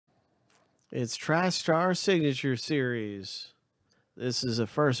It's TriStar Signature Series. This is a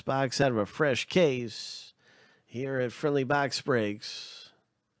first box out of a fresh case here at Friendly Box Breaks.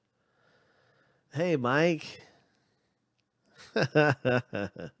 Hey, Mike.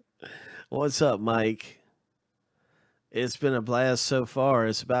 What's up, Mike? It's been a blast so far.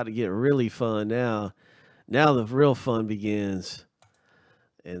 It's about to get really fun now. Now the real fun begins.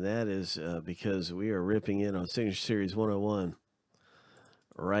 And that is because we are ripping in on Signature Series 101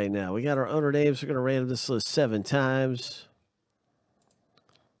 right now. We got our owner names. We're going to random this list 7 times.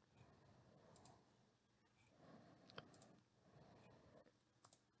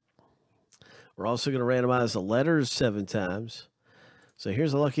 We're also going to randomize the letters 7 times. So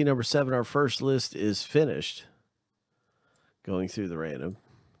here's a lucky number 7. Our first list is finished. Going through the random.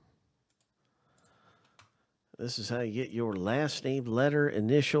 This is how you get your last name, letter,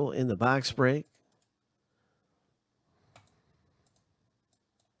 initial in the box break.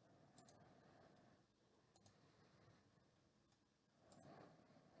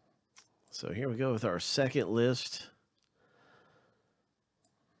 So here we go with our second list.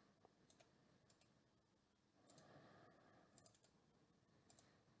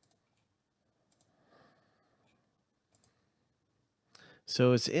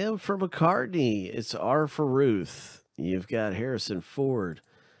 So it's M for McCartney. It's R for Ruth. You've got Harrison Ford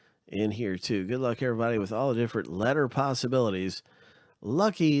in here too. Good luck, everybody, with all the different letter possibilities.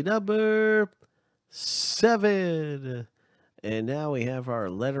 Lucky number 7. And now we have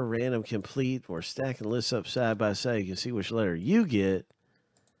our letter random complete. We're stacking the lists up side by side. You can see which letter you get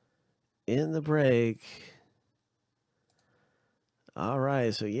in the break. All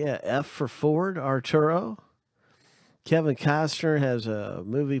right. So, yeah, F for Ford, Arturo. Kevin Costner has a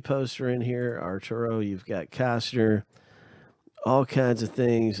movie poster in here. Arturo, you've got Costner. All kinds of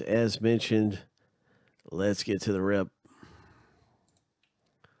things, as mentioned. Let's get to the rip.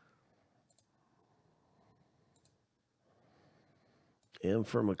 M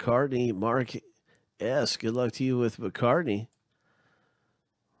for McCartney. Mark S. Good luck to you with McCartney.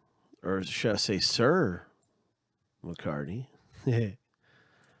 Or should I say Sir McCartney?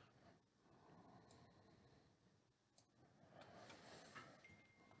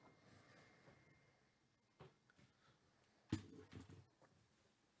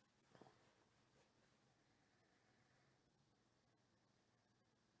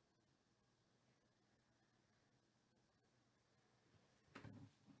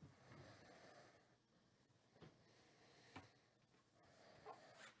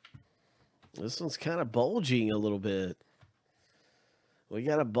 This one's kind of bulging a little bit. We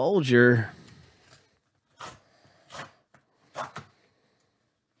got a bulger.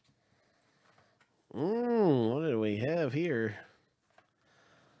 What do we have here?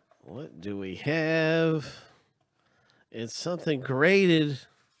 What do we have? It's something graded.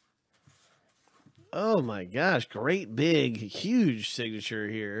 Oh my gosh, great big, huge signature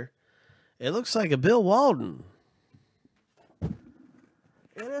here. It looks like a Bill Walton.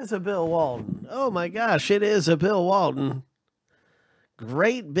 It is a Bill Walton. Oh my gosh, it is a Bill Walton.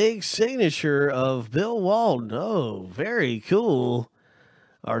 Great big signature of Bill Walton. Oh, very cool.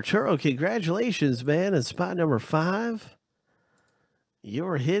 Arturo, congratulations, man. In spot number 5,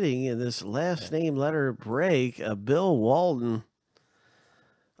 you're hitting in this last name letter break a Bill Walton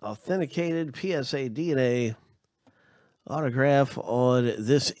authenticated PSA DNA autograph on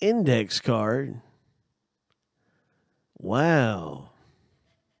this index card. Wow.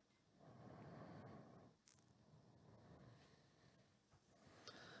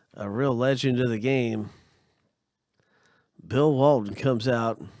 A real legend of the game. Bill Walton comes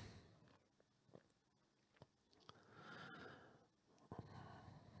out.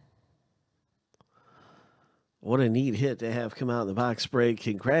 What a neat hit to have come out in the box break.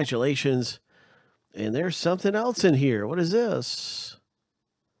 Congratulations. And there's something else in here. What is this?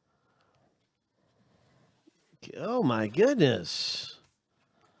 Oh, my goodness.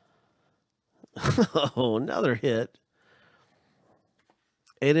 Oh, another hit.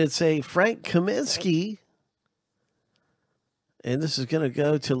 And it's a Frank Kaminsky. And this is going to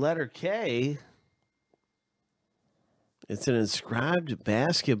go to letter K. It's an inscribed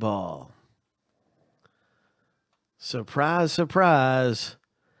basketball. Surprise, surprise.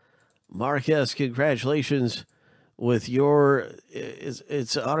 Marquez, congratulations with your, it's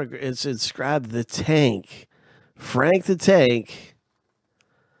inscribed the Tank. Frank the Tank.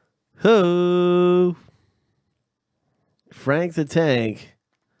 Who? Frank the Tank.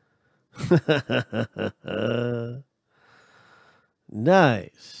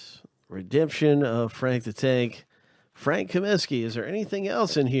 Nice. Redemption of Frank the Tank. Frank Kaminsky, is there anything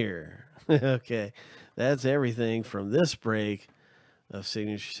else in here? Okay, that's everything from this break. of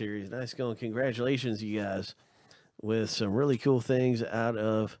Signature Series. Nice going. Congratulations, you guys, with some really cool things out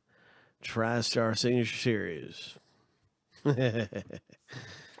of TriStar Signature Series.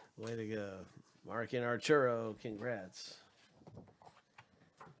 Way to go. Mark and Arturo, congrats.